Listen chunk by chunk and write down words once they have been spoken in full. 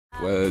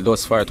Well,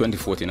 thus far,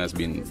 2014 has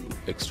been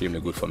extremely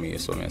good for me,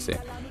 so may I say.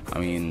 I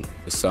mean,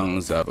 the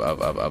songs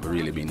have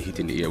really been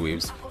hitting the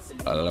airwaves.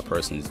 A lot of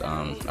persons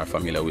are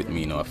familiar with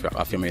me, are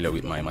familiar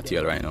with my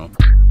material right now.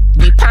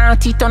 The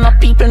party turn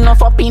up, people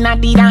enough up in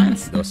the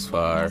dance. Thus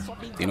far,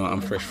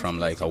 I'm fresh from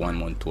like a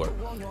 1-month tour,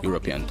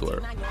 European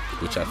tour,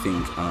 which I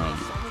think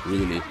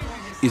really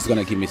is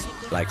gonna give me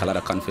like a lot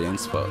of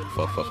confidence for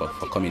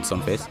coming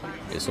some place.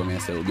 So may I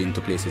say, we've been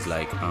to places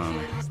like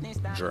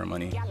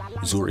Germany,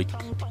 Zurich,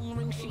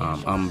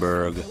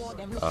 Hamburg,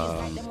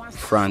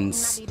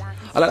 France,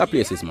 a lot of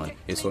places, man.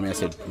 So may I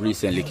say,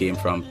 recently came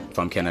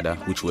from Canada,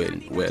 which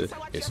went well.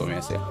 So may I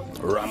say,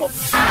 ram up.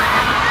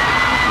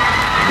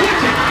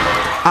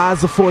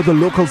 As for the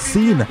local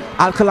scene,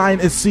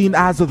 Alkaline is seen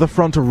as the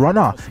front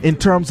runner in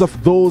terms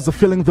of those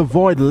filling the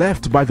void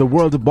left by the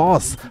world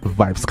boss,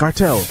 Vybz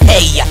Kartel.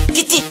 Hey,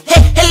 Kitty,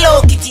 hey,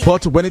 hello, Kitty.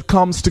 But when it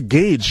comes to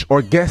Gage,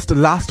 or guest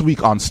last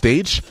week on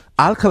stage,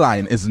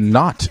 Alkaline is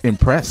not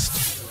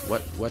impressed.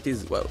 What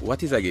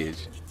is a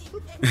Gage?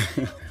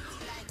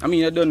 I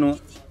mean, I don't know.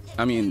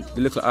 I mean,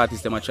 the little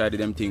artists them try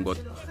them thing, but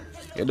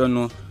you don't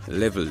know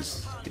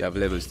levels. You have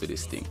levels to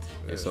this thing.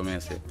 So may I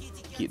say,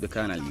 keep the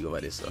kind of league over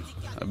this, so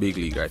a big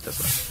league right as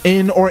well.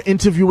 In our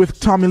interview with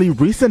Tommy Lee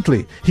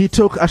recently, he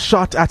took a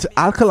shot at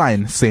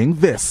Alkaline, saying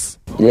this.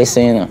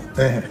 Listen,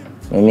 I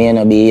may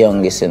not be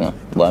youngest,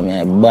 but I'm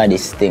a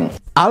baddest thing.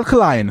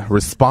 Alkaline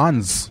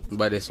responds.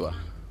 Baddest what?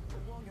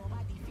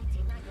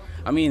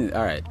 I mean,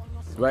 alright.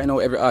 Right now,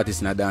 every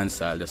artist in a dance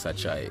style just a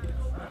try.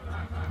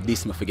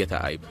 This me forget a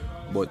hype.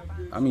 But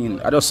I mean,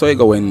 I just saw it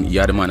go when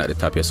you're the man at the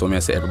top here, so I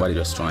say everybody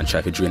just try and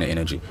try to drain the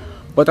energy.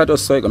 But I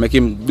just saw it go make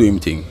him do him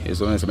thing.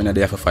 So I'm not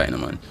there for fighting,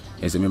 man.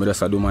 So maybe just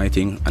do my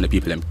thing and the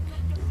people them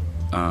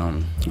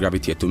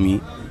gravitate to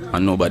me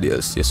and nobody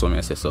else. So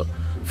I say so.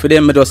 For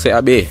them, I just say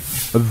obey.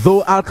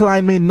 Though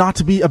Alkaline may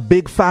not be a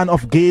big fan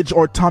of Gage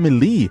or Tommy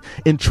Lee,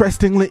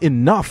 interestingly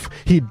enough,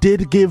 he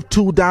did give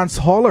two dance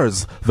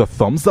hallers the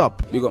thumbs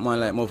up. We got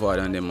man like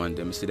Mavado and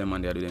them see them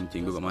and they do them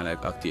thing. We got man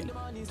like Octane.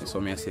 So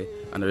I say,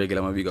 and the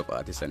regular man big up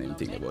artists and them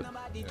thing about.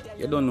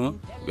 You don't know,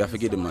 we have to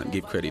give them man,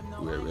 give credit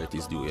where it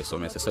is due. So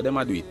I say, so them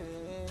I do it.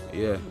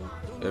 Yeah,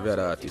 every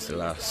other artist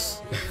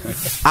last.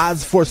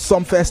 As for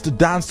Sumfest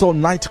Dancehall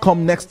Night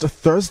come next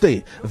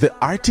Thursday, the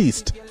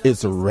artiste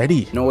is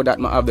ready. Know that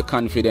I have the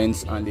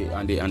confidence and the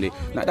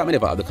not that I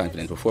never have the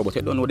confidence before, but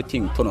you don't know the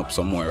thing turn up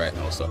some more right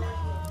now. So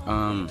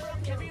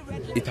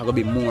it's gonna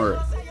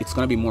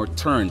be more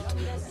turned,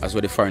 as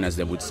what the foreigners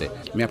they would say.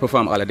 I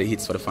perform all of the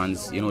hits for the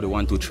fans, the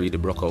 1, 2, 3, the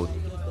broke out,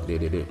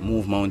 the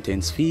move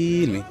mountains,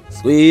 feel me,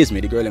 squeeze me,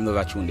 the girl them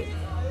never tune there.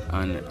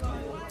 And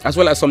as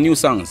well as some new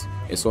songs.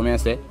 So I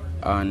say,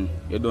 and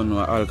you don't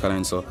know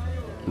Alkaline, so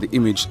the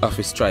image of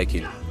it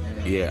striking,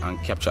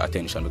 and capture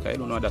attention, because you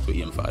don't know that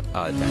we aim for at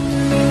all times.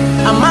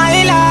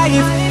 My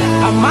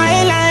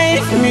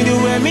life, me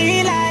do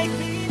me life.